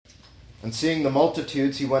And seeing the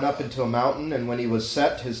multitudes, he went up into a mountain, and when he was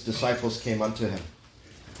set, his disciples came unto him.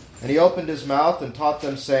 And he opened his mouth and taught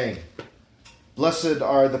them, saying, Blessed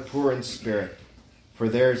are the poor in spirit, for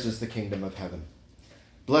theirs is the kingdom of heaven.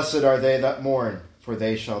 Blessed are they that mourn, for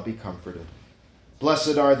they shall be comforted.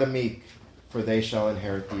 Blessed are the meek, for they shall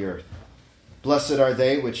inherit the earth. Blessed are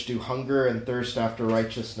they which do hunger and thirst after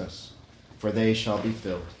righteousness, for they shall be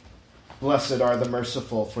filled. Blessed are the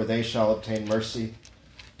merciful, for they shall obtain mercy.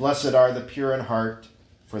 Blessed are the pure in heart,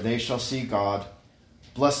 for they shall see God.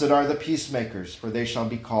 Blessed are the peacemakers, for they shall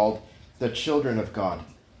be called the children of God.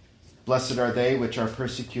 Blessed are they which are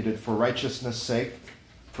persecuted for righteousness' sake,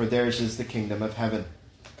 for theirs is the kingdom of heaven.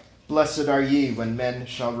 Blessed are ye when men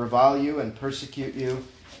shall revile you and persecute you,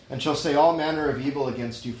 and shall say all manner of evil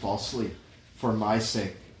against you falsely, for my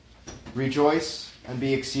sake. Rejoice and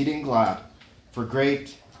be exceeding glad, for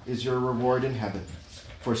great is your reward in heaven,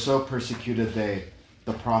 for so persecuted they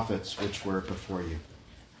the prophets which were before you.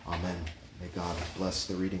 Amen. May God bless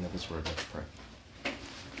the reading of his word. Let's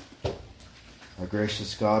pray. Our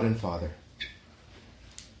gracious God and Father,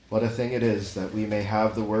 what a thing it is that we may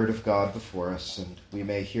have the word of God before us, and we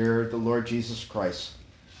may hear the Lord Jesus Christ,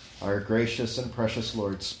 our gracious and precious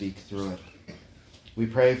Lord, speak through it. We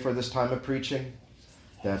pray for this time of preaching,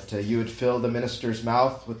 that you would fill the minister's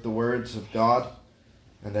mouth with the words of God,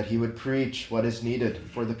 and that he would preach what is needed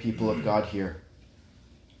for the people of God here,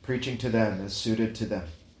 preaching to them as suited to them,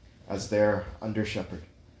 as their under-shepherd.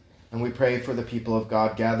 And we pray for the people of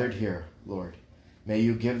God gathered here, Lord. May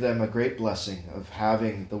you give them a great blessing of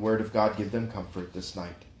having the word of God give them comfort this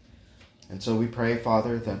night. And so we pray,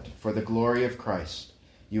 Father, that for the glory of Christ,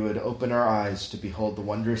 you would open our eyes to behold the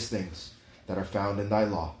wondrous things that are found in thy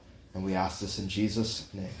law. And we ask this in Jesus'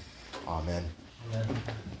 name. Amen. Amen.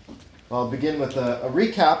 Well, I'll begin with a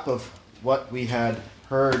recap of what we had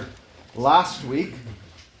heard last week.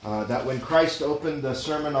 That when Christ opened the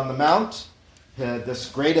Sermon on the Mount, this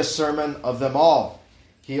greatest sermon of them all,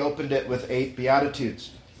 he opened it with 8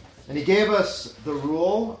 Beatitudes. And he gave us the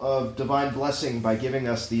rule of divine blessing by giving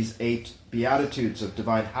us these 8 Beatitudes of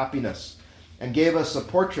divine happiness, and gave us a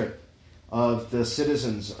portrait of the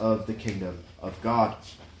citizens of the kingdom of God.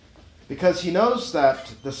 Because he knows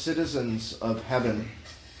that the citizens of heaven,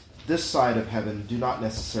 this side of heaven, do not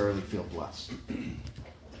necessarily feel blessed.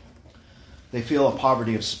 They feel a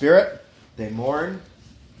poverty of spirit, they mourn,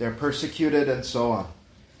 they're persecuted, and so on.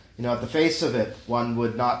 You know, at the face of it, one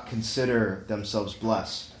would not consider themselves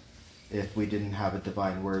blessed if we didn't have a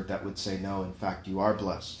divine word that would say, no, in fact, you are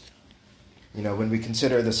blessed. You know, when we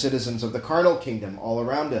consider the citizens of the carnal kingdom all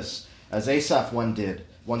around us, as Asaph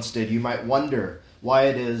once did, you might wonder why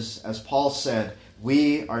it is, as Paul said,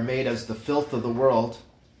 we are made as the filth of the world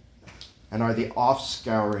and are the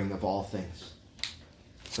offscouring of all things.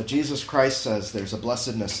 But Jesus Christ says there's a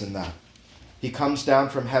blessedness in that. He comes down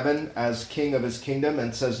from heaven as king of his kingdom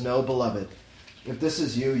and says, no, beloved, if this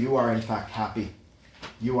is you, you are in fact happy.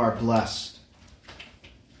 You are blessed.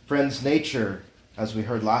 Friends, nature, as we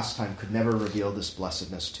heard last time, could never reveal this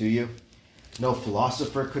blessedness to you. No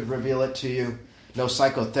philosopher could reveal it to you. No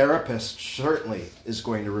psychotherapist certainly is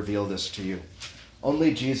going to reveal this to you.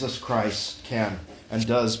 Only Jesus Christ can and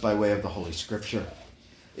does by way of the Holy Scripture.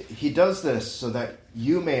 He does this so that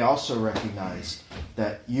you may also recognize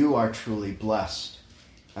that you are truly blessed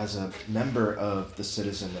as a member of the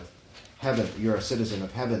citizen of heaven. You're a citizen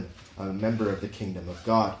of heaven, a member of the kingdom of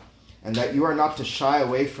God. And that you are not to shy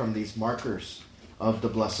away from these markers of the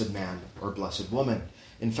blessed man or blessed woman.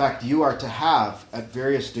 In fact, you are to have, at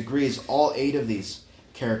various degrees, all 8 of these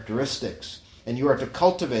characteristics. And you are to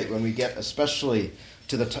cultivate, when we get especially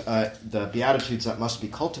to the Beatitudes that must be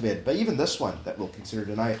cultivated, but even this one that we'll consider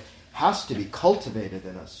tonight has to be cultivated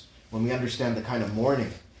in us when we understand the kind of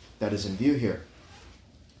mourning that is in view here.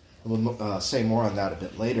 And we'll say more on that a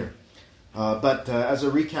bit later. But as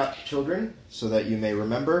a recap, children, so that you may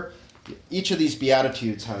remember, each of these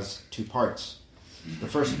Beatitudes has 2 parts. The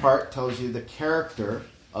first part tells you the character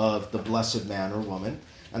of the blessed man or woman,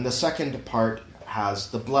 and the second part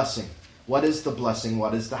has the blessing. What is the blessing?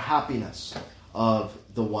 What is the happiness of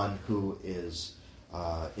the one who is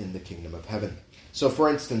in the kingdom of heaven? So, for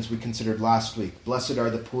instance, we considered last week, blessed are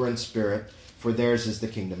the poor in spirit, for theirs is the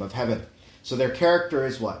kingdom of heaven. So their character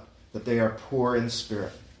is what? That they are poor in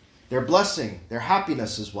spirit. Their blessing, their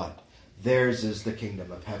happiness is what? Theirs is the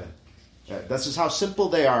kingdom of heaven. This is how simple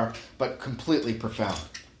they are, but completely profound.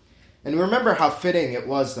 And remember how fitting it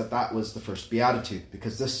was that that was the first beatitude,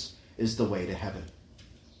 because this is the way to heaven.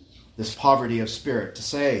 This poverty of spirit, to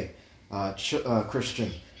say,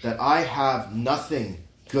 Christian, that I have nothing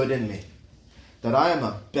good in me, that I am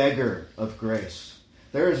a beggar of grace.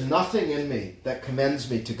 There is nothing in me that commends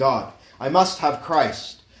me to God. I must have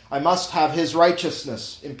Christ. I must have his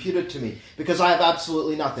righteousness imputed to me because I have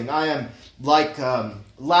absolutely nothing. I am like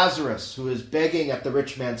Lazarus, who is begging at the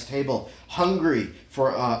rich man's table, hungry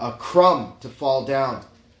for a crumb to fall down.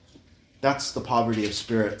 That's the poverty of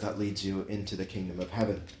spirit that leads you into the kingdom of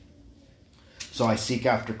heaven. So I seek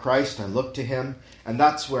after Christ, I look to him, and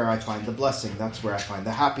that's where I find the blessing. That's where I find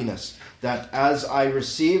the happiness. That as I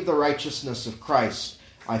receive the righteousness of Christ,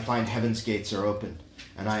 I find heaven's gates are opened,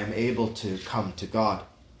 and I am able to come to God.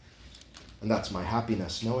 And that's my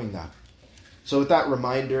happiness, knowing that. So with that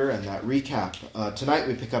reminder and that recap, tonight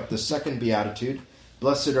we pick up the second beatitude.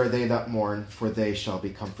 Blessed are they that mourn, for they shall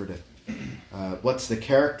be comforted. What's the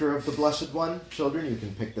character of the blessed one? Children, you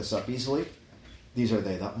can pick this up easily. These are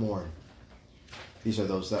they that mourn. These are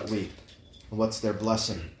those that weep. And what's their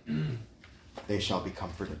blessing? They shall be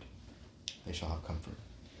comforted. They shall have comfort.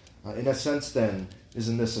 In a sense, then,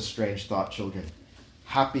 isn't this a strange thought, children?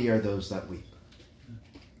 Happy are those that weep.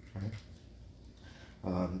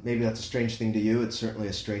 Right? Maybe that's a strange thing to you. It's certainly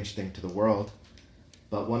a strange thing to the world.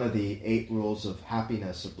 But one of the 8 rules of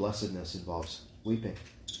happiness, of blessedness, involves weeping.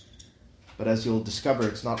 But as you'll discover,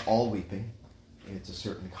 it's not all weeping. It's a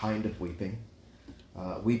certain kind of weeping.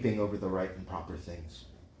 Weeping over the right and proper things.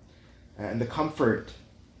 And the comfort,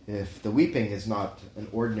 if the weeping is not an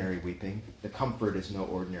ordinary weeping, the comfort is no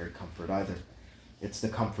ordinary comfort either. It's the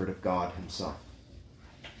comfort of God himself.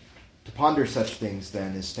 To ponder such things,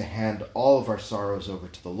 then, is to hand all of our sorrows over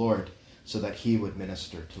to the Lord so that he would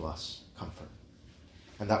minister to us comfort.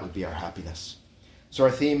 And that would be our happiness. So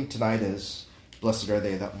our theme tonight is, Blessed are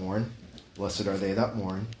they that mourn. Blessed are they that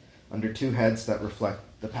mourn, under 2 heads that reflect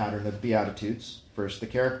the pattern of the Beatitudes. First, the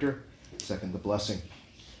character. Second, the blessing.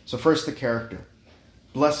 So first, the character.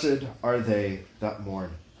 Blessed are they that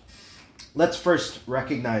mourn. Let's first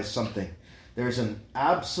recognize something. There's an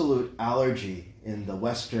absolute allergy in the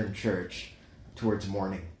Western church towards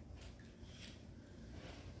mourning.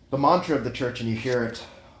 The mantra of the church, and you hear it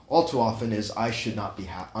all too often, is, I should not be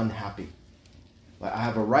unhappy. I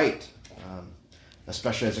have a right,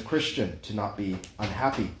 especially as a Christian, to not be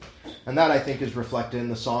unhappy. And that, I think, is reflected in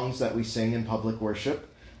the songs that we sing in public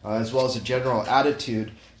worship, as well as a general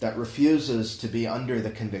attitude that refuses to be under the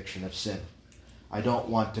conviction of sin. I don't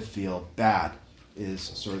want to feel bad, is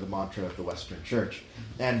sort of the mantra of the Western church.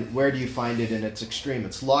 And where do you find it in its extreme?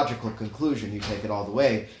 Its logical conclusion, you take it all the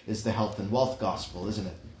way, is the health and wealth gospel, isn't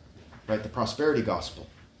it? Right, the prosperity gospel.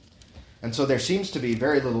 And so there seems to be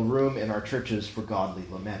very little room in our churches for godly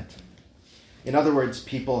lament. In other words,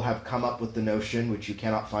 people have come up with the notion, which you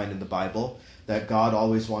cannot find in the Bible, that God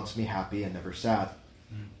always wants me happy and never sad.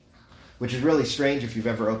 Which is really strange if you've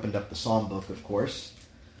ever opened up the Psalm book, of course.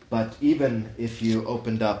 But even if you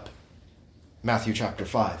opened up Matthew chapter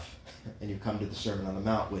 5, and you come to the Sermon on the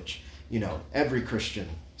Mount, which, every Christian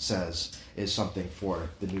says is something for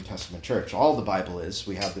the New Testament church. All the Bible is.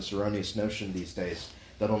 We have this erroneous notion these days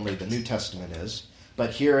that only the New Testament is.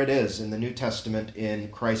 But here it is in the New Testament, in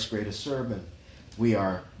Christ's greatest sermon. We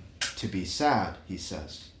are to be sad, he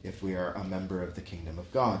says, if we are a member of the kingdom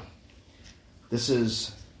of God. This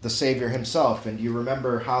is the Savior himself. And you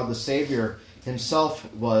remember how the Savior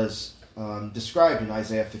himself was described in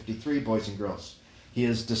Isaiah 53, boys and girls. He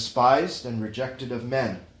is despised and rejected of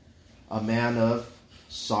men, a man of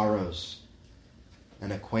sorrows,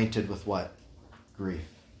 and acquainted with what? Grief.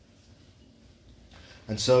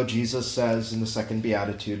 And so Jesus says in the second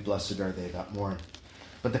beatitude, Blessed are they that mourn.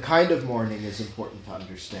 But the kind of mourning is important to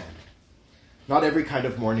understand. Not every kind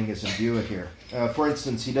of mourning is in view here. For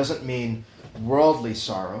instance, he doesn't mean worldly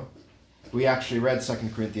sorrow. We actually read 2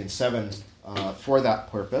 Corinthians 7 for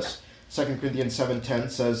that purpose. 2 Corinthians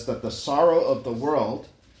 7:10 says that the sorrow of the world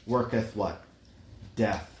worketh what?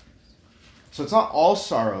 Death. So it's not all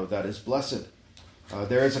sorrow that is blessed.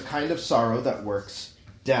 There is a kind of sorrow that works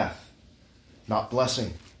death, not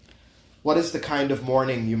blessing. What is the kind of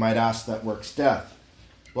mourning, you might ask, that works death?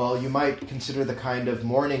 Well, you might consider the kind of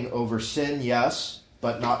mourning over sin, yes,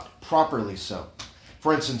 but not properly so.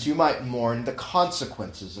 For instance, you might mourn the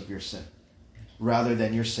consequences of your sin rather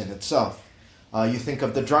than your sin itself. You think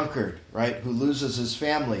of the drunkard, right, who loses his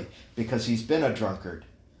family because he's been a drunkard.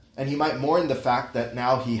 And he might mourn the fact that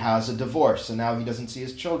now he has a divorce and now he doesn't see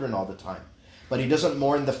his children all the time. But he doesn't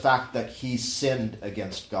mourn the fact that he sinned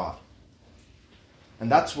against God. And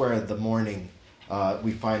that's where the mourning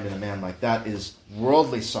we find in a man like that is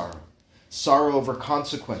worldly sorrow. Sorrow over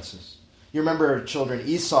consequences. You remember, children,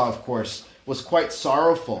 Esau, of course, was quite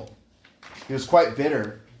sorrowful. He was quite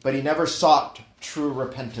bitter, but he never sought true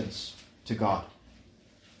repentance to God.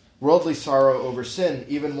 Worldly sorrow over sin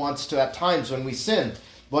even wants to, at times when we sin,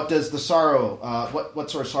 what does the sorrow,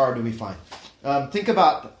 what sort of sorrow do we find? Think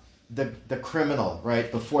about the criminal,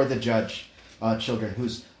 right, before the judge, children,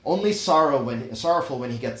 who's only sorrowful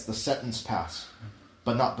when he gets the sentence passed,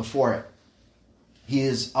 but not before it. He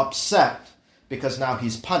is upset because now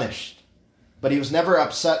he's punished, but he was never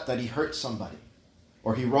upset that he hurt somebody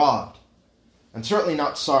or he robbed, and certainly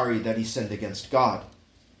not sorry that he sinned against God.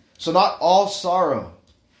 So not all sorrow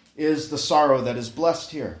is the sorrow that is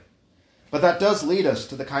blessed here. But that does lead us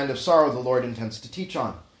to the kind of sorrow the Lord intends to teach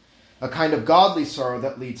on. A kind of godly sorrow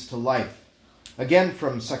that leads to life. Again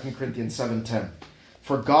from 2 Corinthians 7:10.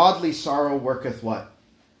 For godly sorrow worketh what?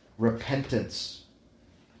 Repentance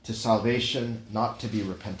to salvation, not to be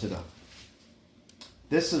repented of.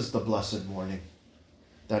 This is the blessed mourning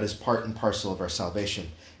that is part and parcel of our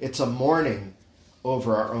salvation. It's a mourning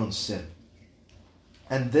over our own sin.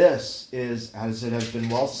 And this is, as it has been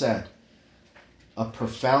well said, a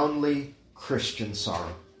profoundly Christian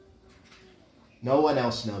sorrow. No one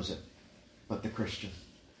else knows it but the Christian.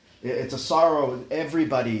 It's a sorrow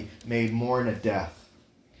everybody may mourn a death.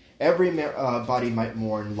 Everybody might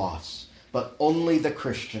mourn loss, but only the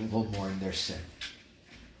Christian will mourn their sin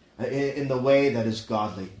in the way that is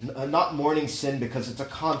godly. Not mourning sin because it's a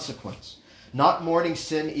consequence. Not mourning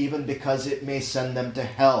sin even because it may send them to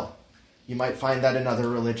hell. You might find that in other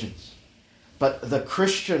religions. But the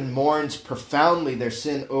Christian mourns profoundly their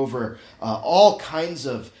sin over all kinds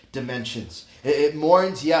of dimensions. It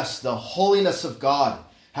mourns, yes, the holiness of God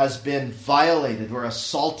has been violated or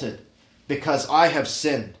assaulted because I have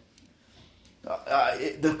sinned.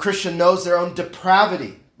 The Christian knows their own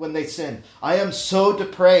depravity when they sin. I am so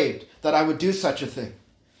depraved that I would do such a thing.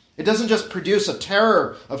 It doesn't just produce a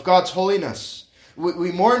terror of God's holiness.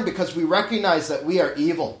 We mourn because we recognize that we are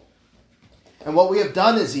evil. And what we have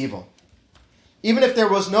done is evil. Even if there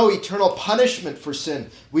was no eternal punishment for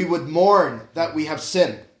sin, we would mourn that we have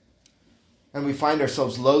sinned. And we find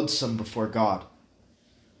ourselves loathsome before God.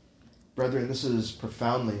 Brethren, this is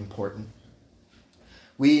profoundly important.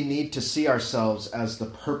 We need to see ourselves as the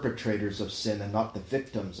perpetrators of sin and not the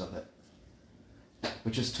victims of it,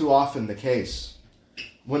 which is too often the case.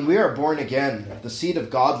 When we are born again, the seed of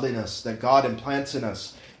godliness that God implants in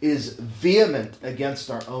us is vehement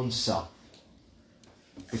against our own self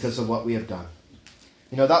because of what we have done.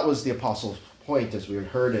 You know, that was the apostle's point as we had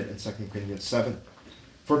heard it in 2 Corinthians 7.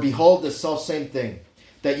 For behold, this selfsame thing,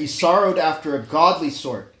 that ye sorrowed after a godly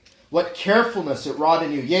sort, what carefulness it wrought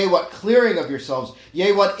in you, yea, what clearing of yourselves,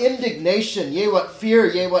 yea, what indignation, yea, what fear,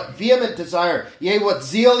 yea, what vehement desire, yea, what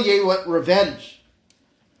zeal, yea, what revenge.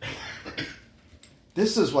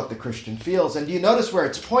 This is what the Christian feels. And do you notice where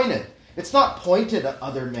it's pointed? It's not pointed at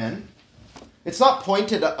other men. It's not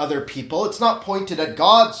pointed at other people. It's not pointed at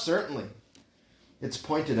God, certainly. It's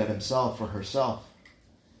pointed at himself or herself.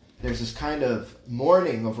 There's this kind of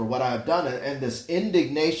mourning over what I have done and this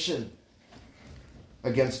indignation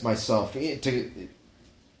against myself. To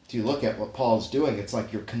look at what Paul's doing, it's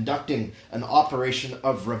like you're conducting an operation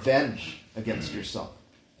of revenge against yourself.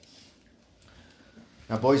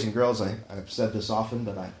 Now, boys and girls, I've said this often,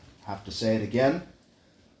 but I have to say it again.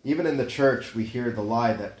 Even in the church, we hear the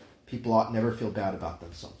lie that people ought never feel bad about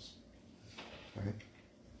themselves. Right?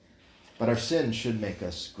 But our sin should make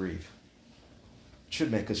us grieve. It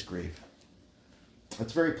should make us grieve.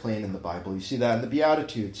 That's very plain in the Bible. You see that in the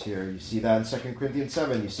Beatitudes here. You see that in 2 Corinthians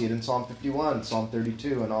 7. You see it in Psalm 51, Psalm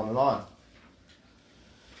 32, and on and on.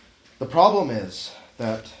 The problem is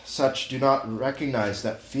that such do not recognize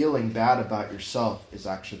that feeling bad about yourself is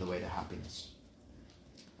actually the way to happiness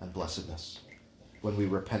and blessedness when we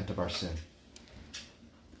repent of our sin.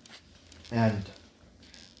 And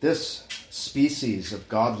this species of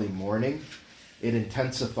godly mourning, it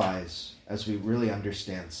intensifies as we really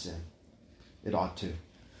understand sin. It ought to.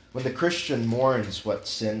 When the Christian mourns what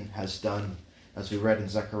sin has done, as we read in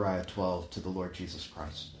Zechariah 12, to the Lord Jesus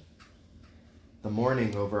Christ, the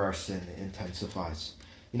mourning over our sin intensifies.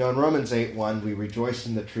 You know, in Romans 8:1, we rejoice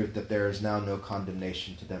in the truth that there is now no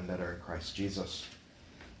condemnation to them that are in Christ Jesus.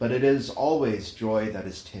 But it is always joy that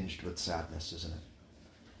is tinged with sadness, isn't it?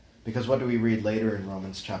 Because what do we read later in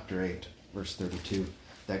Romans chapter 8, verse 32?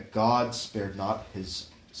 That God spared not his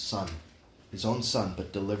Son, his own Son,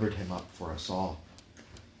 but delivered him up for us all.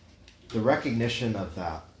 The recognition of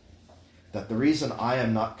that the reason I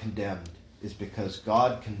am not condemned is because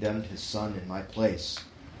God condemned his Son in my place.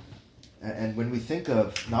 And when we think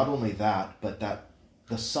of not only that, but that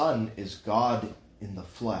the Son is God in the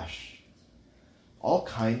flesh, all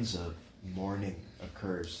kinds of mourning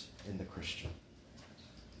occurs in the Christian.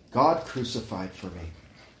 God crucified for me.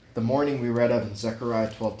 The mourning we read of in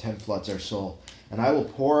Zechariah 12:10 floods our soul. And I will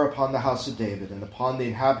pour upon the house of David and upon the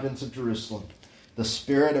inhabitants of Jerusalem the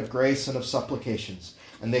spirit of grace and of supplications.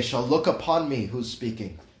 And they shall look upon me, who's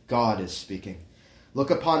speaking, God is speaking.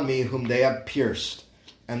 Look upon me whom they have pierced,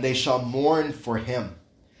 and they shall mourn for him,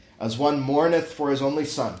 as one mourneth for his only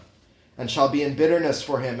son, and shall be in bitterness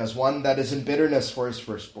for him, as one that is in bitterness for his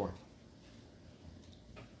firstborn.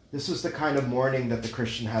 This is the kind of mourning that the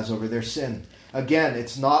Christian has over their sin. Again,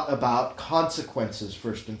 it's not about consequences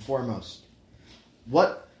first and foremost.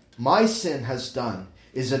 What my sin has done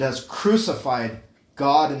is it has crucified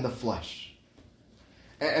God in the flesh.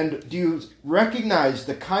 And do you recognize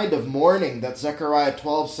the kind of mourning that Zechariah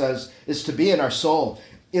 12 says is to be in our soul?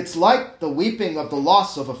 It's like the weeping of the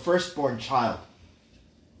loss of a firstborn child.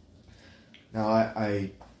 Now,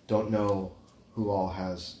 I don't know who all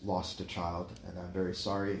has lost a child, and I'm very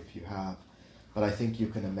sorry if you have. But I think you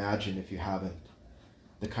can imagine, if you haven't,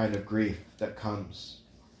 the kind of grief that comes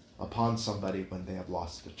upon somebody when they have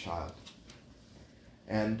lost a child.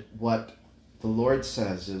 And what the Lord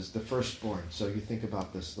says is the firstborn. So you think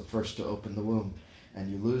about this, the first to open the womb,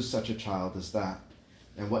 and you lose such a child as that.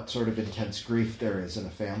 And what sort of intense grief there is in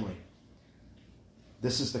a family.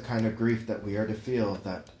 This is the kind of grief that we are to feel,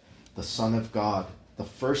 that the Son of God, the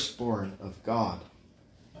firstborn of God,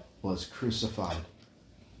 was crucified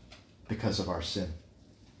because of our sin.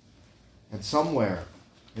 And somewhere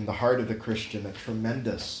in the heart of the Christian, a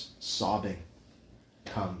tremendous sobbing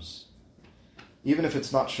comes. Even if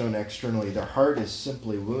it's not shown externally, their heart is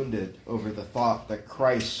simply wounded over the thought that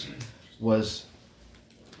Christ was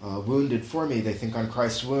wounded for me. They think on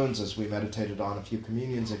Christ's wounds, as we meditated on a few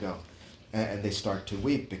communions ago, and they start to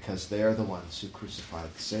weep because they are the ones who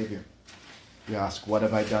crucified the Savior. You ask, what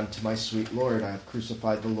have I done to my sweet Lord? I have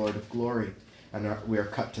crucified the Lord of glory. And we are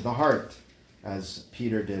cut to the heart, as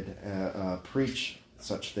Peter did preach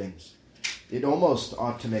such things. It almost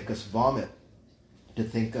ought to make us vomit to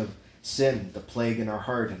think of sin, the plague in our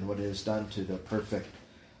heart, and what it has done to the perfect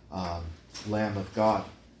Lamb of God.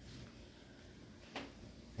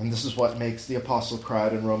 And this is what makes the apostle cry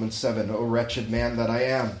out in Romans 7, O wretched man that I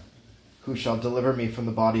am, who shall deliver me from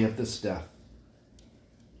the body of this death?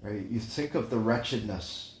 Right? You think of the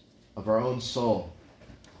wretchedness of our own soul,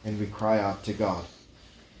 and we cry out to God.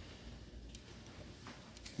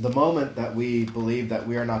 The moment that we believe that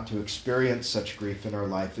we are not to experience such grief in our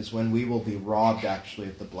life is when we will be robbed actually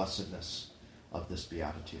of the blessedness of this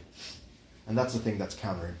beatitude. And that's the thing that's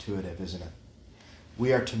counterintuitive, isn't it?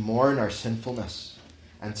 We are to mourn our sinfulness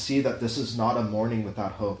and see that this is not a mourning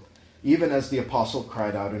without hope. Even as the apostle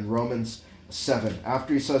cried out in Romans 7,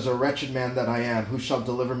 after he says, O wretched man that I am, who shall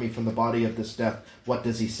deliver me from the body of this death? What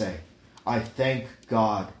does he say? I thank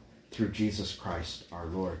God through Jesus Christ our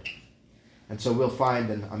Lord. And so we'll find,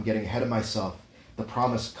 and I'm getting ahead of myself, the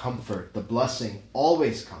promised comfort, the blessing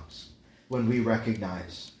always comes when we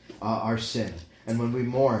recognize our sin, and when we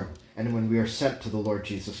mourn, and when we are sent to the Lord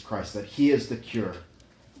Jesus Christ, that he is the cure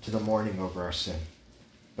to the mourning over our sin.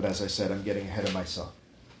 But as I said, I'm getting ahead of myself.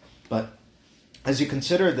 But as you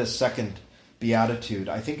consider this second beatitude,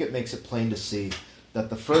 I think it makes it plain to see that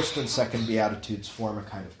the first and second beatitudes form a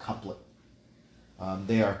kind of couplet.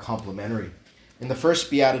 They are complementary. In the first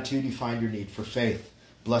beatitude, you find your need for faith.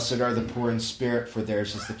 Blessed are the poor in spirit, for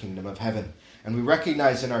theirs is the kingdom of heaven. And we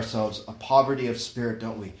recognize in ourselves a poverty of spirit,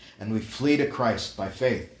 don't we? And we flee to Christ by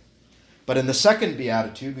faith. But in the second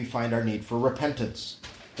beatitude, we find our need for repentance,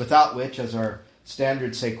 without which, as our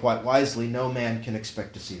standards say quite wisely, no man can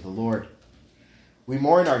expect to see the Lord. We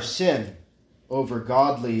mourn our sin over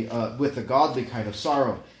with a godly kind of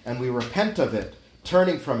sorrow, and we repent of it,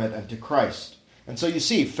 turning from it unto Christ. And so you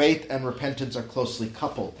see, faith and repentance are closely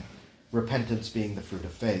coupled, repentance being the fruit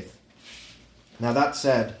of faith. Now that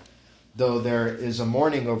said, though there is a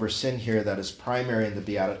mourning over sin here that is primary in the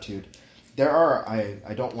beatitude, there are,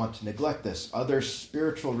 I don't want to neglect this, other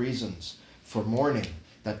spiritual reasons for mourning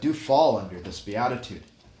that do fall under this beatitude.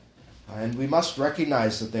 And we must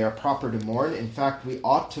recognize that they are proper to mourn. In fact, we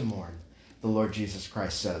ought to mourn, the Lord Jesus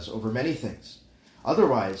Christ says, over many things.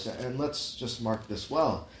 Otherwise, and let's just mark this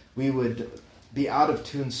well, we would be out of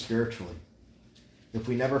tune spiritually if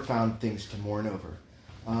we never found things to mourn over.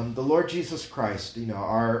 The Lord Jesus Christ,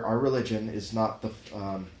 our religion is not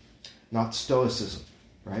Stoicism,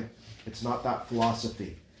 right? It's not that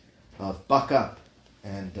philosophy of buck up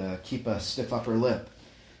and keep a stiff upper lip.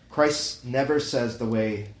 Christ never says the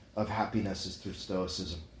way of happiness is through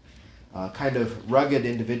Stoicism. Kind of rugged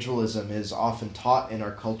individualism is often taught in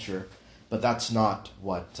our culture, but that's not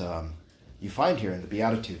what you find here in the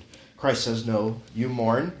Beatitude. Christ says, no, you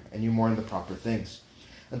mourn, and you mourn the proper things.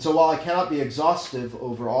 And so while I cannot be exhaustive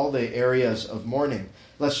over all the areas of mourning,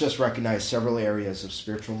 let's just recognize several areas of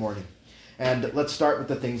spiritual mourning. And let's start with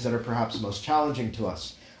the things that are perhaps most challenging to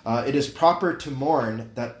us. It is proper to mourn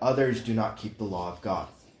that others do not keep the law of God.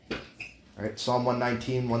 Right? Psalm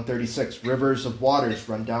 119, 136, rivers of waters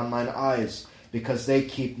run down mine eyes, because they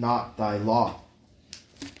keep not thy law.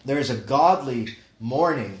 There is a godly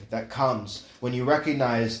mourning that comes when you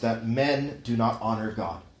recognize that men do not honor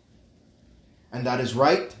God. And that is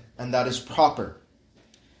right, and that is proper.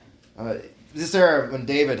 When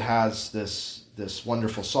David has this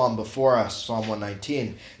wonderful psalm before us, Psalm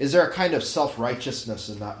 119, is there a kind of self-righteousness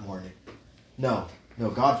in that mourning? No,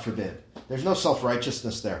 God forbid. There's no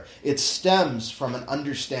self-righteousness there. It stems from an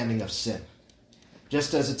understanding of sin.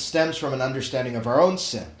 Just as it stems from an understanding of our own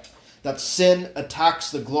sin. That sin attacks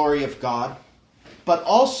the glory of God. But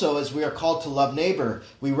also, as we are called to love neighbor,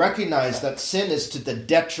 we recognize that sin is to the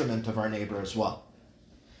detriment of our neighbor as well.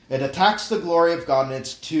 It attacks the glory of God, and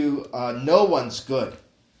it's to no one's good.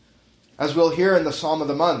 As we'll hear in the Psalm of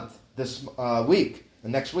the Month this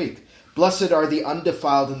next week, blessed are the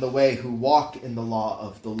undefiled in the way who walk in the law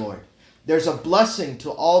of the Lord. There's a blessing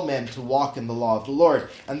to all men to walk in the law of the Lord,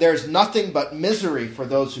 and there's nothing but misery for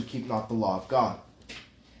those who keep not the law of God.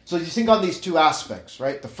 So you think on these two aspects,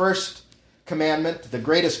 right? The first commandment, the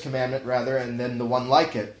greatest commandment rather, and then the one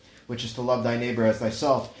like it, which is to love thy neighbor as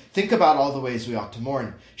thyself. Think about all the ways we ought to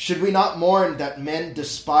mourn. Should we not mourn that men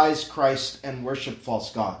despise Christ and worship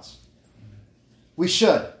false gods? We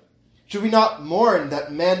should. Should we not mourn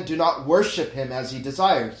that men do not worship him as he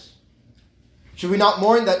desires? Should we not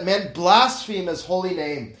mourn that men blaspheme his holy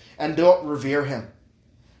name and don't revere him?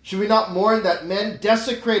 Should we not mourn that men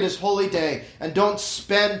desecrate his holy day and don't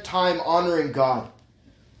spend time honoring God?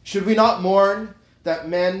 Should we not mourn that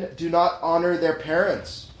men do not honor their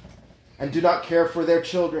parents and do not care for their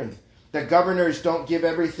children? That governors don't give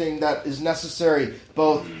everything that is necessary,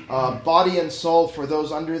 both body and soul, for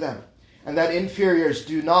those under them? And that inferiors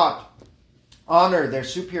do not honor their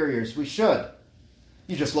superiors? We should.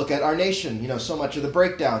 You just look at our nation. So much of the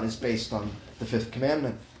breakdown is based on the fifth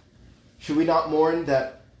commandment. Should we not mourn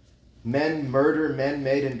that men murder men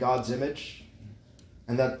made in God's image?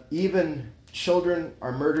 And that even children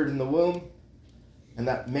are murdered in the womb? And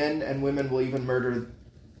that men and women will even murder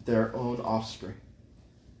their own offspring?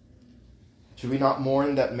 Should we not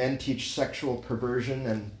mourn that men teach sexual perversion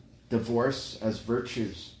and divorce as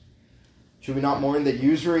virtues? Should we not mourn that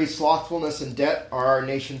usury, slothfulness, and debt are our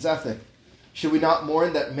nation's ethic? Should we not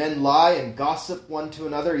mourn that men lie and gossip one to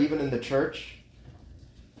another, even in the church?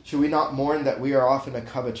 Should we not mourn that we are often a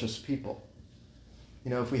covetous people?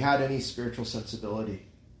 If we had any spiritual sensibility,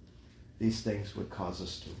 these things would cause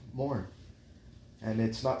us to mourn. And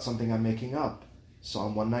it's not something I'm making up.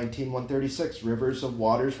 Psalm 119, 136, rivers of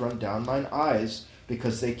waters run down mine eyes,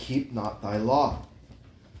 because they keep not thy law.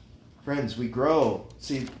 Friends, we grow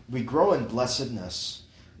in blessedness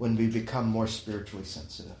when we become more spiritually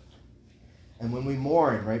sensitive. And when we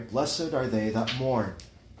mourn, right? Blessed are they that mourn.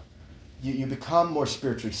 You become more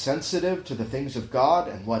spiritually sensitive to the things of God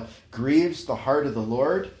and what grieves the heart of the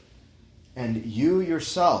Lord. And you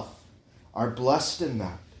yourself are blessed in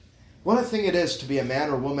that. What a thing it is to be a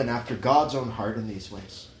man or woman after God's own heart in these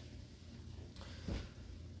ways.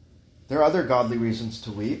 There are other godly reasons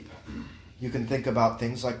to weep. You can think about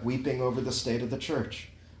things like weeping over the state of the church.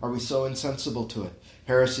 Are we so insensible to it?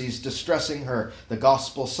 Heresies distressing her, the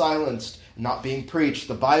gospel silenced, not being preached,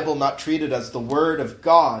 the Bible not treated as the word of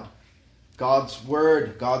God, God's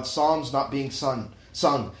word, God's psalms not being sung,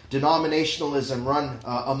 denominationalism run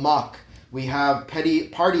amok. We have petty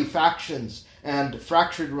party factions and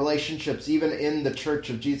fractured relationships even in the Church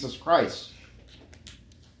of Jesus Christ.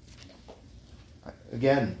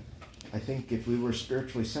 Again, I think if we were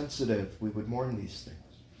spiritually sensitive, we would mourn these things.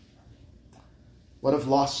 What of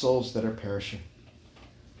lost souls that are perishing?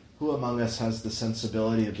 Who among us has the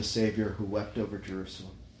sensibility of the Savior who wept over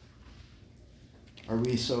Jerusalem? Are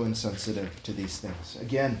we so insensitive to these things?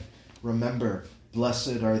 Again, remember,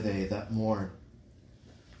 blessed are they that mourn.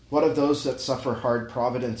 What of those that suffer hard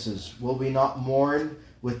providences? Will we not mourn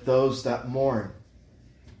with those that mourn?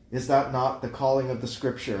 Is that not the calling of the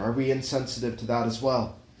Scripture? Are we insensitive to that as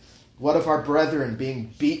well? What of our brethren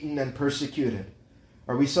being beaten and persecuted?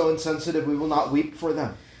 Are we so insensitive we will not weep for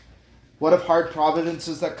them? What of hard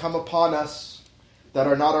providences that come upon us that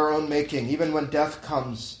are not our own making? Even when death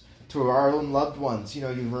comes to our own loved ones. You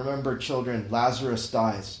remember children, Lazarus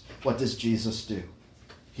dies. What does Jesus do?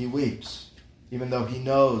 He weeps, even though he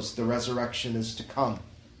knows the resurrection is to come.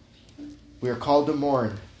 We are called to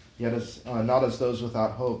mourn, yet not as those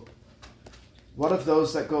without hope. What of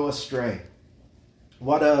those that go astray?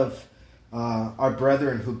 What of our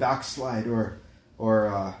brethren who backslide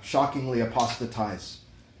or shockingly apostatize?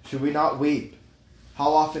 Should we not weep?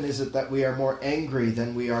 How often is it that we are more angry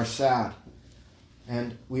than we are sad?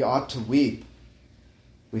 And we ought to weep.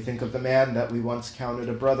 We think of the man that we once counted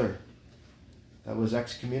a brother, that was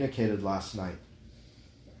excommunicated last night.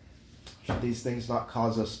 Should these things not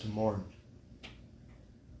cause us to mourn?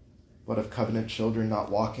 What of covenant children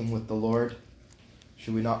not walking with the Lord?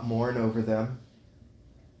 Should we not mourn over them?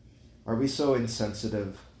 Are we so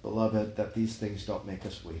insensitive, beloved, that these things don't make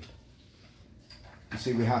us weep? You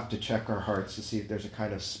see, we have to check our hearts to see if there's a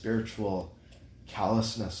kind of spiritual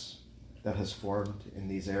callousness that has formed in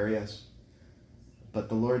these areas. But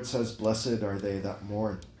the Lord says, blessed are they that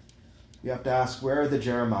mourn. We have to ask, where are the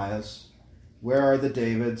Jeremiahs? Where are the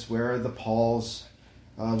Davids? Where are the Pauls?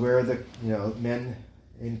 Where are the men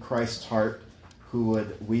in Christ's heart who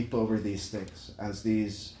would weep over these things as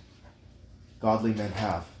these godly men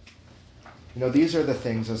have? These are the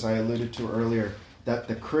things, as I alluded to earlier, that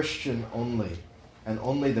the Christian only, and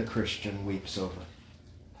only the Christian, weeps over.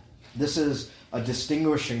 This is a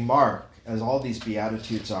distinguishing mark, as all these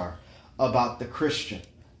Beatitudes are, about the Christian.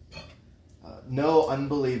 No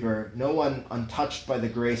unbeliever, no one untouched by the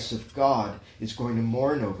grace of God is going to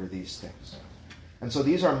mourn over these things. And so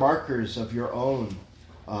these are markers of your own,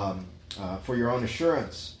 for your own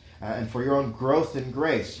assurance and for your own growth in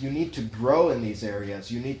grace. You need to grow in these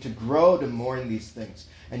areas. You need to grow to mourn these things.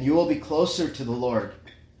 And you will be closer to the Lord,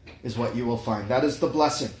 is what you will find. That is the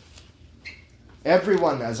blessing.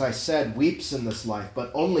 Everyone, as I said, weeps in this life,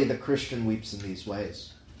 but only the Christian weeps in these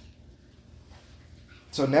ways.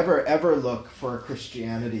 So never ever look for a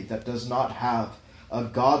Christianity that does not have a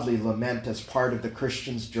godly lament as part of the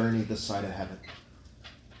Christian's journey this side of heaven.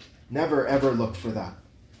 Never ever look for that.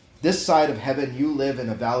 This side of heaven, you live in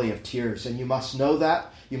a valley of tears, and you must know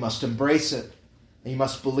that, you must embrace it, and you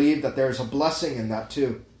must believe that there is a blessing in that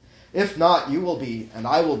too. If not, you will be, and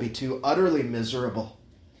I will be too, utterly miserable.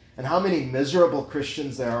 And how many miserable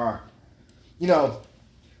Christians there are.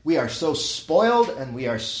 We are so spoiled and we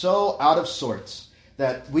are so out of sorts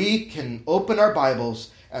that we can open our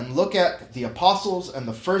Bibles and look at the apostles and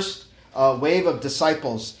the first wave of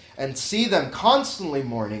disciples and see them constantly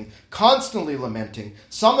mourning, constantly lamenting.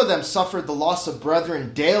 Some of them suffered the loss of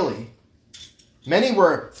brethren daily. Many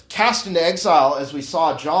were cast into exile, as we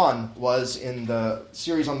saw John was in the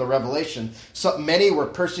series on the Revelation. So many were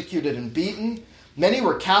persecuted and beaten. Many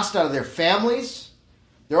were cast out of their families.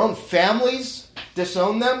 Their own families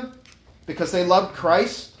disowned them because they loved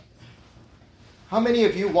Christ. How many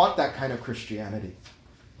of you want that kind of Christianity?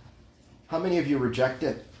 How many of you reject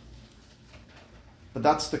it? But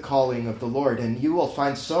that's the calling of the Lord. And you will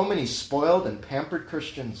find so many spoiled and pampered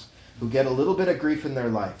Christians who get a little bit of grief in their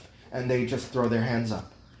life and they just throw their hands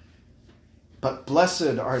up. But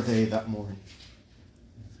blessed are they that mourn.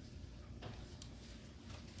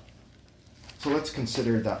 So let's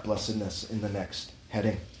consider that blessedness in the next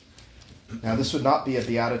heading. Now, this would not be a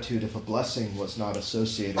beatitude if a blessing was not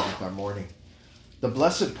associated with our mourning. The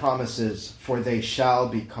blessed promise is, for they shall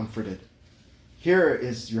be comforted. Here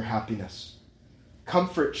is your happiness.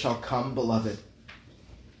 Comfort shall come, beloved,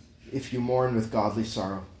 if you mourn with godly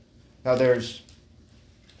sorrow. Now, there's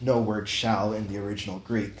no word shall in the original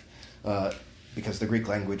Greek, because the Greek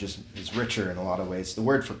language is richer in a lot of ways. The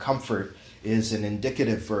word for comfort is an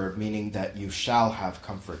indicative verb, meaning that you shall have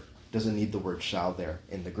comfort. It doesn't need the word shall there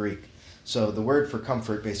in the Greek. So the word for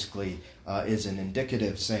comfort basically is an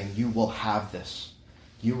indicative saying you will have this.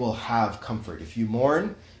 You will have comfort. If you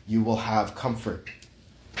mourn, you will have comfort.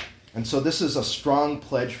 And so this is a strong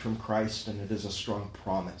pledge from Christ, and it is a strong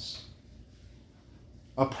promise.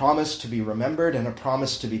 A promise to be remembered and a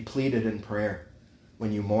promise to be pleaded in prayer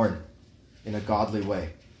when you mourn in a godly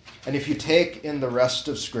way. And if you take in the rest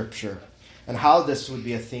of Scripture, and how this would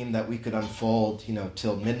be a theme that we could unfold,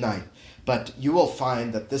 till midnight, but you will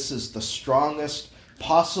find that this is the strongest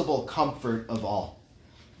possible comfort of all.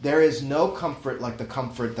 There is no comfort like the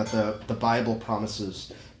comfort that the Bible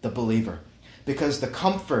promises the believer. Because the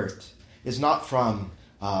comfort is not from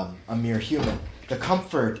a mere human. The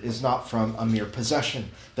comfort is not from a mere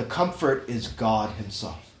possession. The comfort is God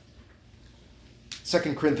himself.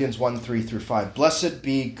 2 Corinthians 1:3-5. Blessed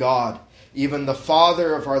be God, even the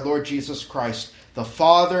Father of our Lord Jesus Christ, the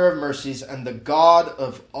Father of mercies and the God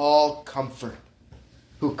of all comfort,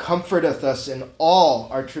 who comforteth us in all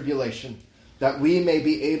our tribulation, that we may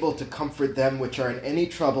be able to comfort them which are in any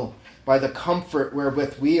trouble by the comfort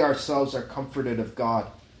wherewith we ourselves are comforted of God.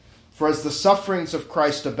 For as the sufferings of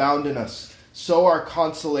Christ abound in us, so our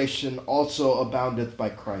consolation also aboundeth by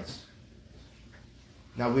Christ.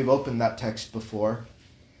 Now, we've opened that text before,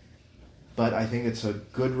 but I think it's a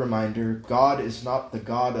good reminder. God is not the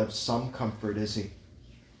God of some comfort, is he?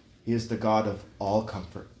 He is the God of all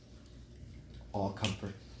comfort. All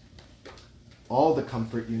comfort. All the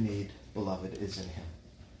comfort you need, beloved, is in him.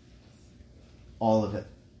 All of it.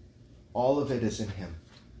 All of it is in him.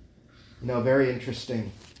 Very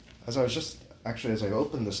interesting. As I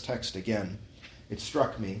opened this text again, it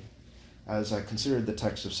struck me as I considered the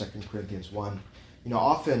text of 2 Corinthians 1.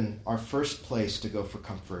 Often our first place to go for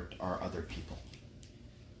comfort are other people.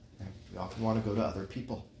 We often want to go to other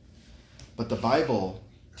people. But the Bible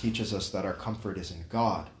teaches us that our comfort is in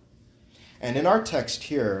God. And in our text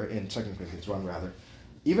here, in 2 Corinthians 1 rather,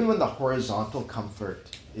 even when the horizontal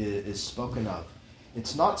comfort is spoken of,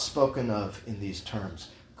 it's not spoken of in these terms,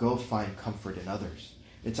 go find comfort in others.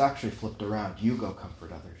 It's actually flipped around, you go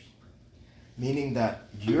comfort others. Meaning that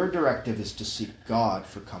your directive is to seek God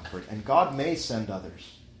for comfort, and God may send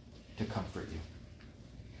others to comfort you.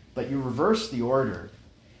 But you reverse the order,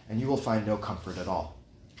 and you will find no comfort at all.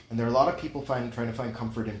 And there are a lot of people trying to find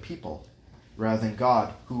comfort in people rather than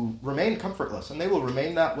God, who remain comfortless. And they will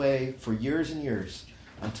remain that way for years and years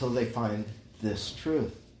until they find this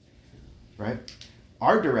truth. Right?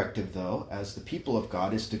 Our directive, though, as the people of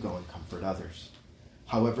God, is to go and comfort others.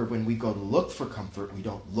 However, when we go to look for comfort, we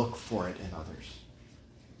don't look for it in others.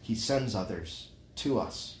 He sends others to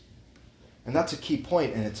us. And that's a key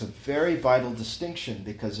point, and it's a very vital distinction,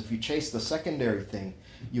 because if you chase the secondary thing,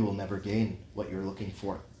 you will never gain what you're looking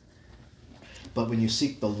for. But when you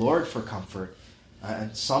seek the Lord for comfort,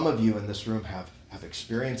 and some of you in this room have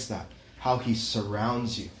experienced that, how he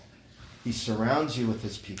surrounds you. He surrounds you with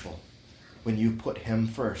his people when you put him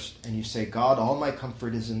first, and you say, God, all my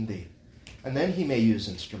comfort is in thee. And then he may use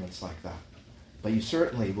instruments like that. But you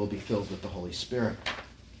certainly will be filled with the Holy Spirit.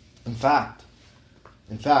 In fact,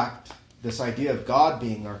 this idea of God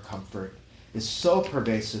being our comfort is so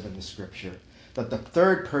pervasive in the Scripture that the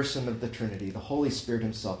third person of the Trinity, the Holy Spirit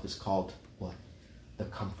himself, is called what? The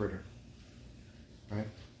Comforter. Right?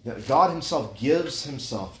 That God himself gives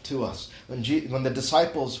himself to us. When the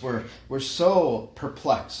disciples were so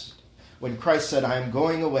perplexed, when Christ said, I am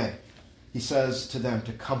going away, he says to them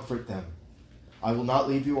to comfort them. I will not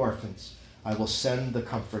leave you orphans. I will send the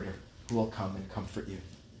Comforter who will come and comfort you.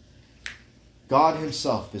 God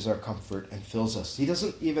himself is our comfort and fills us. He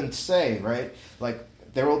doesn't even say, right, like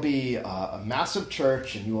there will be a massive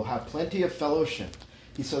church and you will have plenty of fellowship.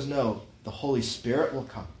 He says, no, the Holy Spirit will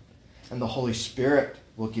come and the Holy Spirit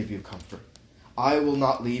will give you comfort. I will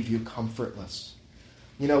not leave you comfortless.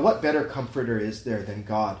 What better comforter is there than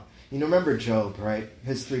God? Remember Job, right?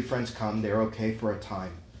 His 3 friends come, they're okay for a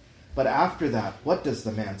time. But after that, what does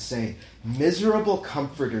the man say? Miserable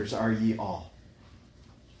comforters are ye all.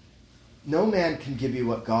 No man can give you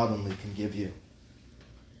what God only can give you.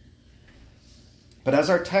 But as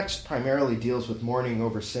our text primarily deals with mourning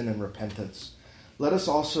over sin and repentance, let us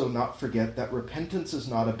also not forget that repentance is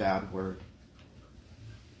not a bad word.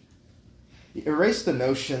 Erase the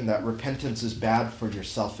notion that repentance is bad for your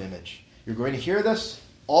self-image. You're going to hear this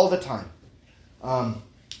all the time.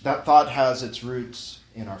 That thought has its roots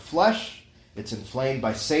in our flesh, it's inflamed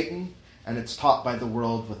by Satan, and it's taught by the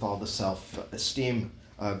world with all the self-esteem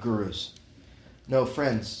gurus. No,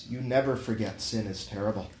 friends, you never forget sin is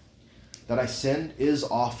terrible. That I sinned is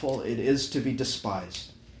awful, it is to be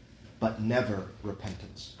despised, but never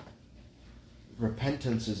repentance.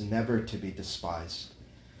 Repentance is never to be despised.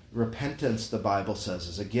 Repentance, the Bible says,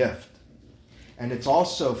 is a gift. And it's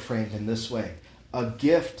also framed in this way, a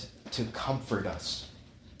gift to comfort us,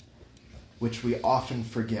 which we often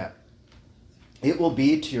forget. It will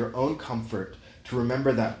be to your own comfort to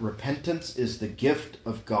remember that repentance is the gift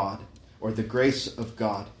of God, or the grace of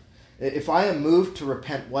God. If I am moved to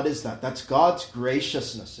repent, what is that? That's God's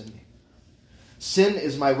graciousness in me. Sin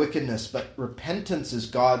is my wickedness, but repentance is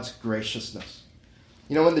God's graciousness.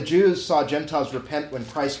 When the Jews saw Gentiles repent when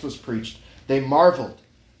Christ was preached, they marveled.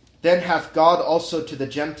 Then hath God also to the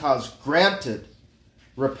Gentiles granted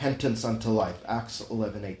repentance unto life. Acts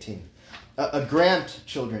 11:18. A grant,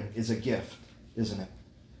 children, is a gift, isn't it?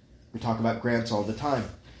 We talk about grants all the time.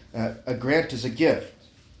 A grant is a gift.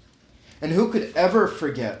 And who could ever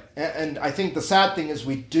forget, and I think the sad thing is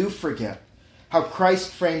we do forget, how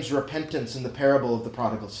Christ frames repentance in the parable of the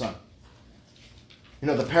prodigal son.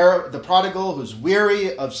 The prodigal who's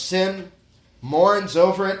weary of sin, mourns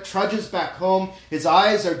over it, trudges back home, his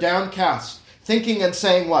eyes are downcast, thinking and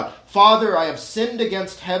saying what? Father, I have sinned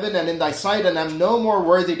against heaven and in thy sight, and am no more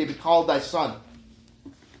worthy to be called thy son.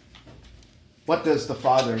 What does the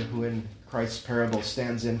father, who in Christ's parable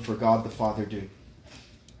stands in for God the Father, do?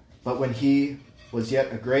 But when he was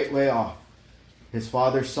yet a great way off, his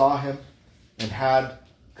father saw him and had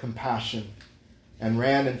compassion, and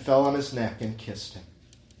ran and fell on his neck and kissed him.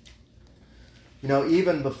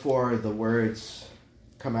 Even before the words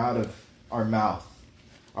come out of our mouth,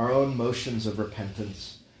 our own motions of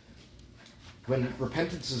repentance, when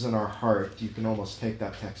repentance is in our heart, you can almost take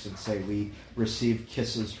that text and say we receive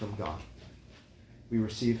kisses from God. we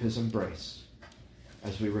receive his embrace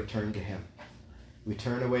as we return to him. We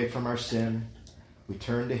turn away from our sin, we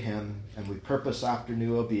turn to him, and we purpose after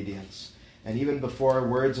new obedience. And even before our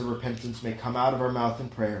words of repentance may come out of our mouth in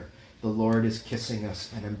prayer, the Lord is kissing us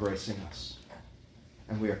and embracing us.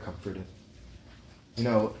 And we are comforted. You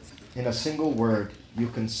know, in a single word, you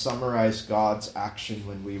can summarize God's action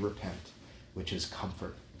when we repent, which is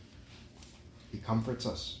comfort. He comforts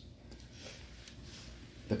us.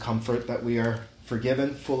 The comfort that we are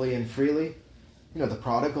forgiven fully and freely. You know, the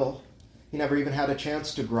prodigal, he never even had a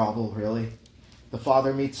chance to grovel, really. The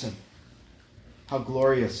Father meets him. How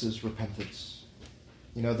glorious is repentance.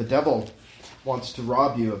 You know, the devil wants to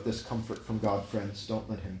rob you of this comfort from God, friends. Don't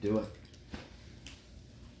let him do it.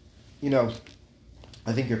 You know,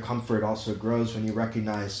 I think your comfort also grows when you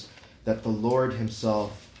recognize that the Lord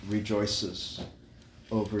himself rejoices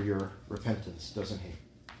over your repentance, doesn't he?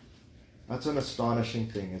 That's an astonishing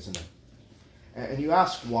thing, isn't it? And you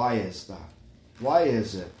ask, why is that? Why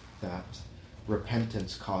is it that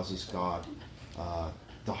repentance causes God,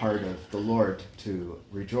 the heart of the Lord, to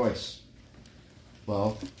rejoice?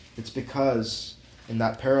 Well, it's because in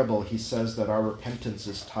that parable he says that our repentance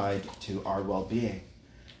is tied to our well-being.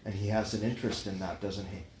 And he has an interest in that, doesn't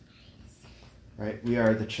he? Right? We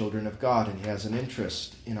are the children of God, and he has an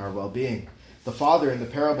interest in our well-being. The father in the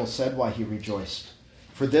parable said why he rejoiced.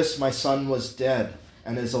 For this my son was dead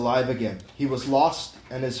and is alive again. He was lost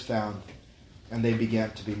and is found. And they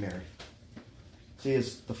began to be merry. See,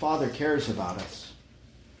 the Father cares about us.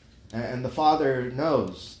 And the Father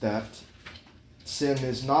knows that sin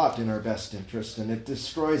is not in our best interest, and it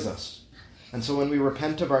destroys us. And so when we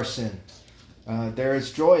repent of our sin, there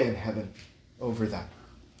is joy in heaven over that.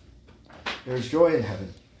 There is joy in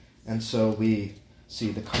heaven. And so we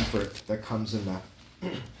see the comfort that comes in that.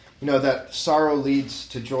 You know, that sorrow leads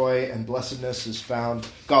to joy and blessedness is found.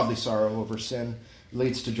 Godly sorrow over sin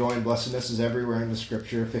leads to joy and blessedness is everywhere in the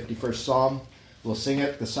Scripture. 51st Psalm, we'll sing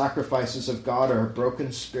it. The sacrifices of God are a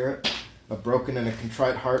broken spirit, a broken and a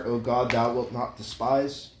contrite heart, O God, thou wilt not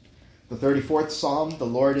despise. The 34th Psalm, the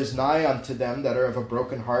Lord is nigh unto them that are of a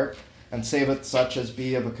broken heart, and saveth such as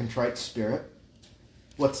be of a contrite spirit.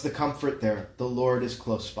 What's the comfort there? The Lord is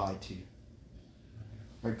close by to you.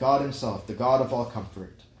 Or God himself, the God of all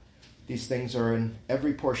comfort. These things are in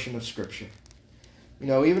every portion of Scripture. You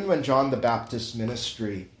know, even when John the Baptist's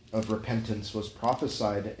ministry of repentance was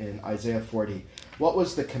prophesied in Isaiah 40, what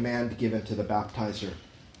was the command given to the baptizer?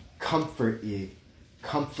 Comfort ye,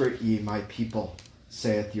 my people,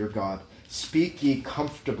 saith your God. Speak ye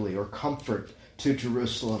comfortably, or comfort, to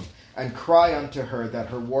Jerusalem, and cry unto her that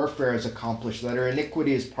her warfare is accomplished, that her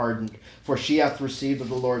iniquity is pardoned, for she hath received of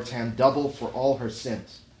the Lord's hand double for all her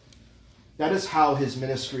sins. That is how his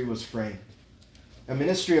ministry was framed. A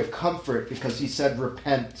ministry of comfort, because he said,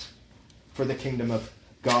 repent, for the kingdom of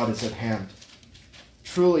God is at hand.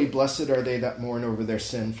 Truly, blessed are they that mourn over their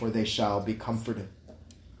sin, for they shall be comforted.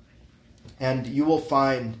 And you will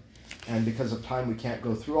find, and because of time we can't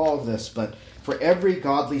go through all of this, but for every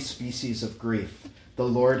godly species of grief, the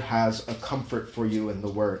Lord has a comfort for you in the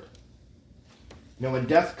Word. You know, when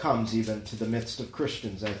death comes even to the midst of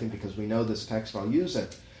Christians, I think because we know this text, I'll use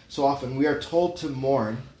it. So often we are told to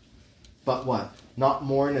mourn, but what? Not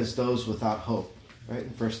mourn as those without hope. Right? In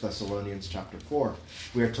 1 Thessalonians chapter 4.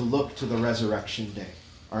 We are to look to the resurrection day,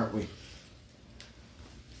 aren't we?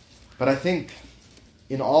 But I think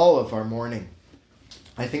in all of our mourning,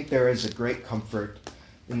 I think there is a great comfort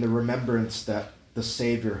in the remembrance that the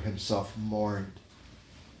Savior himself mourned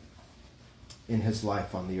in his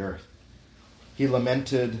life on the earth. He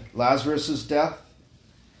lamented Lazarus' death.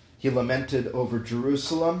 He lamented over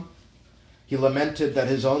Jerusalem. He lamented that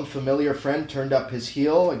his own familiar friend turned up his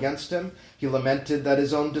heel against him. He lamented that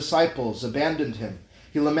his own disciples abandoned him.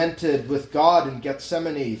 He lamented with God in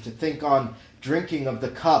Gethsemane to think on drinking of the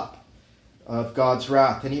cup of God's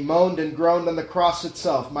wrath. And he moaned and groaned on the cross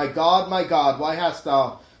itself, my God, why hast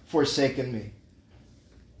thou forsaken me?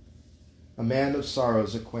 A man of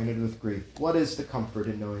sorrows, acquainted with grief. What is the comfort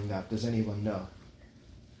in knowing that? Does anyone know?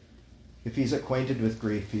 If he's acquainted with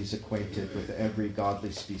grief, he's acquainted with every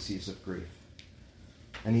godly species of grief.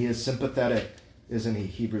 And he is sympathetic, isn't he?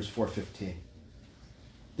 Hebrews 4:15.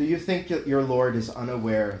 Do you think that your Lord is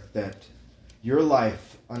unaware that your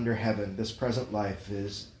life under heaven, this present life,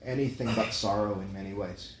 is anything but sorrow in many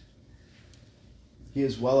ways? He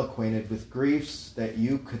is well acquainted with griefs that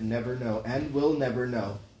you could never know and will never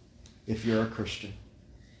know if you're a Christian.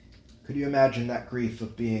 Could you imagine that grief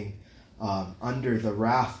of being under the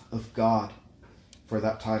wrath of God for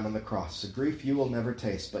that time on the cross? A grief you will never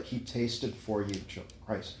taste, but he tasted for you,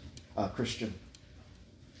 Christian.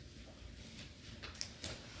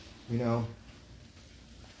 You know,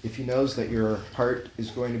 if he knows that your heart is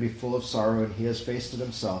going to be full of sorrow and he has faced it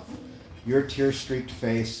himself, your tear-streaked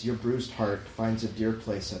face, your bruised heart finds a dear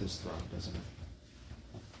place at his throne, doesn't it?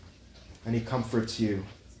 And he comforts you.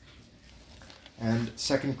 And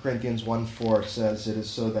 2 Corinthians 1:4 says, it is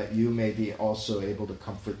so that you may be also able to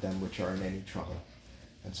comfort them which are in any trouble.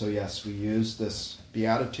 And so yes, we use this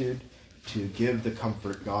beatitude to give the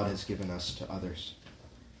comfort God has given us to others.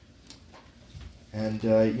 And,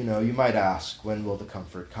 you might ask, when will the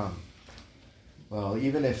comfort come? Well,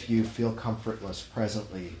 even if you feel comfortless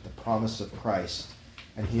presently, the promise of Christ,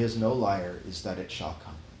 and he is no liar, is that it shall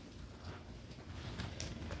come.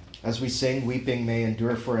 As we sing, weeping may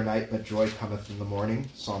endure for a night, but joy cometh in the morning,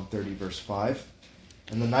 Psalm 30, verse 5.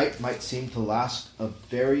 And the night might seem to last a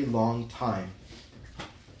very long time,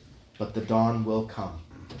 but the dawn will come,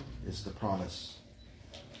 is the promise.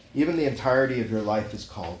 Even the entirety of your life is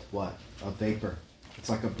called what? A vapor. It's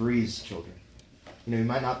like a breeze, children. You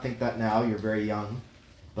might not think that now. You're very young.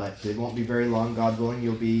 But it won't be very long, God willing.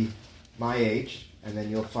 You'll be my age. And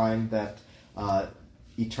then you'll find that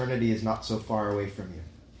eternity is not so far away from you.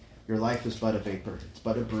 Your life is but a vapor. It's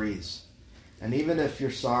but a breeze. And even if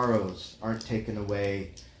your sorrows aren't taken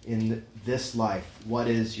away in this life, what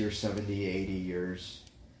is your 70, 80 years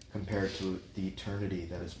compared to the eternity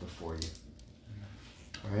that is before you?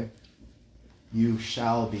 All right? You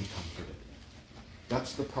shall be comforted.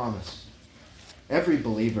 That's the promise. Every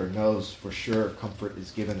believer knows for sure comfort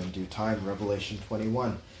is given in due time. Revelation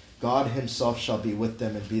 21. God himself shall be with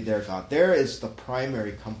them and be their God. There is the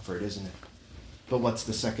primary comfort, isn't it? But what's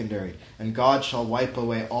the secondary? And God shall wipe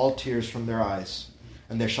away all tears from their eyes.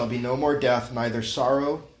 And there shall be no more death, neither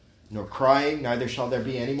sorrow, nor crying, neither shall there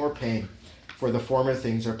be any more pain, for the former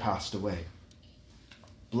things are passed away.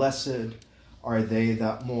 Blessed are they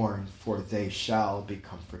that mourn, for they shall be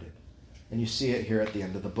comforted. And you see it here at the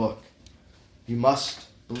end of the book. You must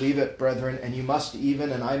believe it, brethren, and you must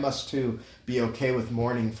even, and I must too, be okay with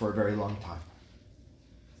mourning for a very long time.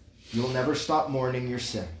 You'll never stop mourning your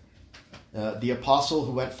sin. The apostle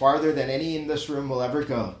who went farther than any in this room will ever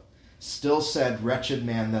go still said, wretched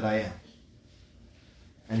man that I am.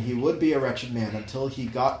 And he would be a wretched man until he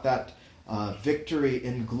got that victory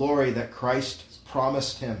in glory that Christ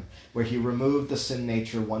promised him, where he removed the sin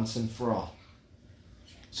nature once and for all.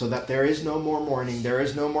 So that there is no more mourning, there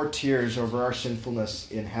is no more tears over our sinfulness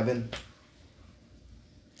in heaven.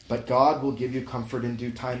 But God will give you comfort in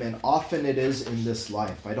due time, and often it is in this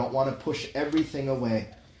life. I don't want to push everything away.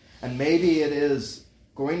 And maybe it is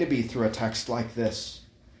going to be through a text like this.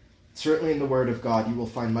 Certainly in the Word of God you will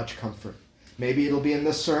find much comfort. Maybe it'll be in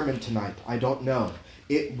this sermon tonight. I don't know.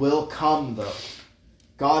 It will come, though.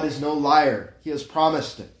 God is no liar. He has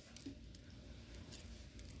promised it.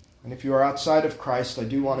 And if you are outside of Christ, I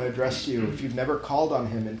do want to address you. If you've never called on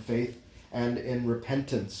him in faith and in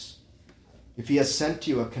repentance, if he has sent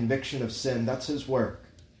you a conviction of sin, that's his work.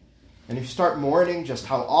 And if you start mourning just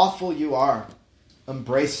how awful you are,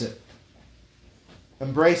 embrace it.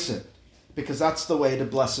 Embrace it, because that's the way to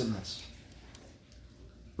blessedness.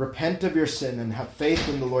 Repent of your sin and have faith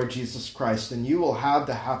in the Lord Jesus Christ, and you will have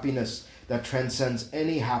the happiness that transcends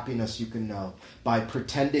any happiness you can know by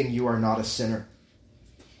pretending you are not a sinner.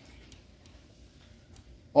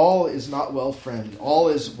 All is not well, friend. All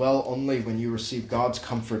is well only when you receive God's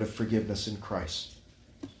comfort of forgiveness in Christ.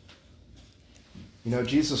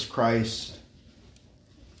 Jesus Christ,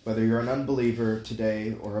 whether you're an unbeliever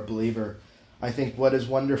today or a believer, I think what is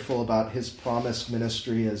wonderful about his promised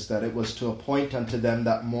ministry is that it was to appoint unto them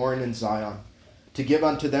that mourn in Zion, to give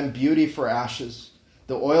unto them beauty for ashes,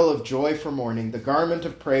 the oil of joy for mourning, the garment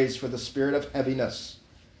of praise for the spirit of heaviness,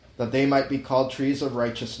 that they might be called trees of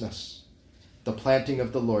righteousness, the planting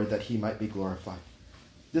of the Lord, that he might be glorified.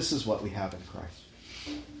 This is what we have in Christ.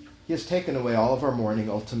 He has taken away all of our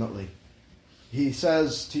mourning ultimately. He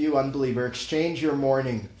says to you, unbeliever, exchange your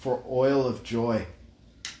mourning for oil of joy.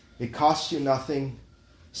 It costs you nothing.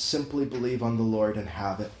 Simply believe on the Lord and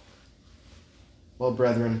have it. Well,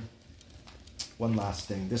 brethren, one last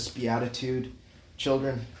thing. This beatitude,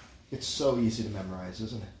 children, it's so easy to memorize,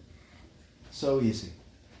 isn't it? So easy.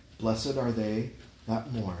 Blessed are they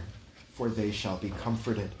that mourn, for they shall be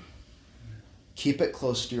comforted. Keep it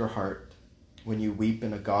close to your heart when you weep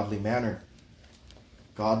in a godly manner.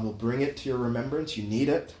 God will bring it to your remembrance. You need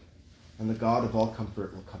it. And the God of all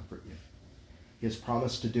comfort will comfort you. He has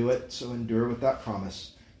promised to do it, so endure with that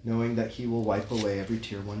promise, knowing that he will wipe away every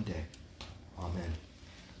tear one day. Amen.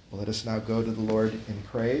 Well, let us now go to the Lord in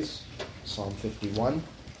praise. Psalm 51.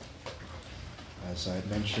 As I had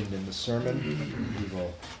mentioned in the sermon, we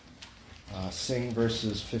will sing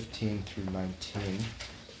verses 15 through 19.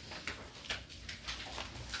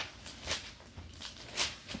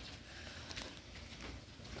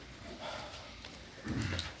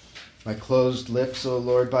 My closed lips, O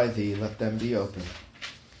Lord, by thee, let them be opened.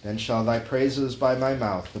 Then shall thy praises by my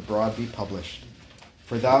mouth abroad be published.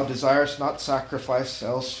 For thou desirest not sacrifice,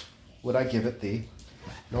 else would I give it thee.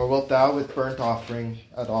 Nor wilt thou with burnt offering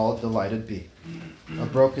at all delighted be. A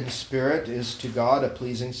broken spirit is to God a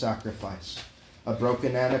pleasing sacrifice. A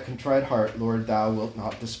broken and a contrite heart, Lord, thou wilt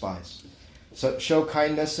not despise. So show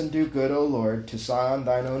kindness and do good, O Lord, to Zion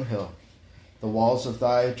thine own hill. The walls of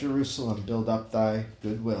thy Jerusalem build up thy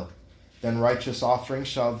good will. Then righteous offerings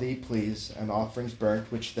shall thee please, and offerings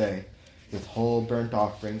burnt which they, with whole burnt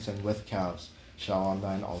offerings and with calves, shall on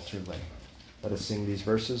thine altar lay. Let us sing these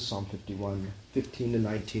verses. Psalm 51, 15 to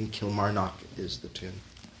 19. Kilmarnock is the tune.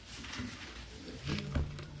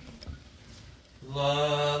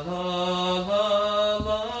 La la la la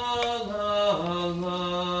la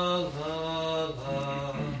la la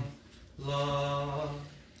la.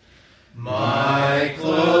 My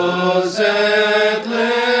closed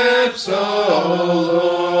lips, O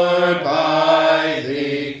Lord, by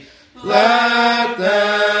thee, let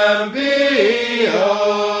them be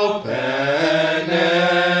opened.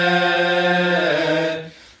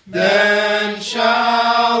 Then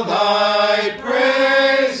shall thy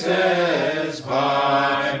praises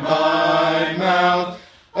by my mouth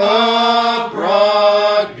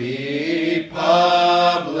abroad be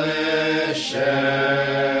published.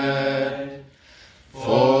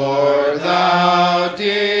 For thou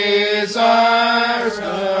desirest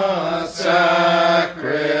not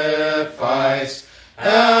sacrifice,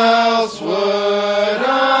 else would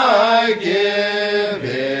I give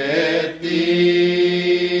it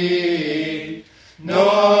thee.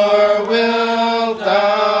 Nor wilt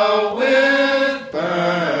thou with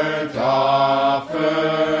burnt offering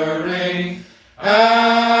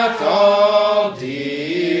at all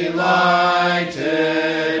delighted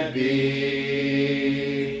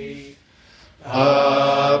be.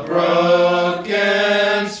 A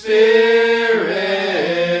broken spirit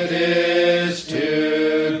is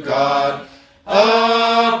to God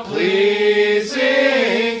a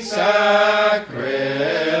pleasing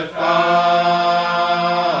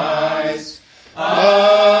sacrifice.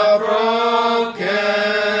 A broken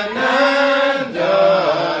and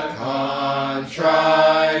a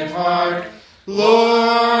contrite heart,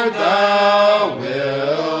 Lord, thou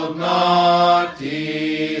wilt not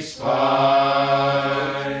despise.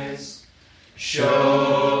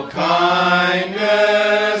 Show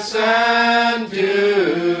kindness and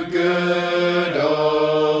do good,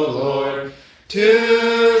 O Lord,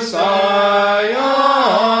 to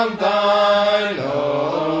Zion thine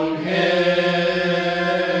own hill.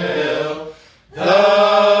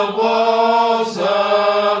 The walls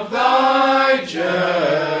of thy Jerusalem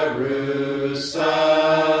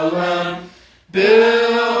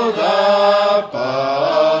build up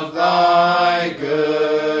of thy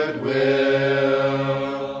good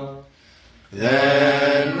will.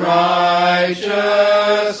 Then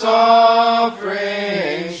righteous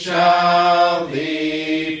offerings shall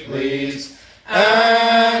thee please,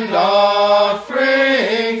 and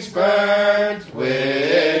offerings burnt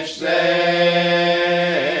which they,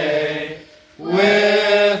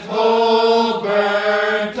 with whole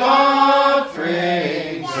burnt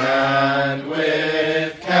offerings and with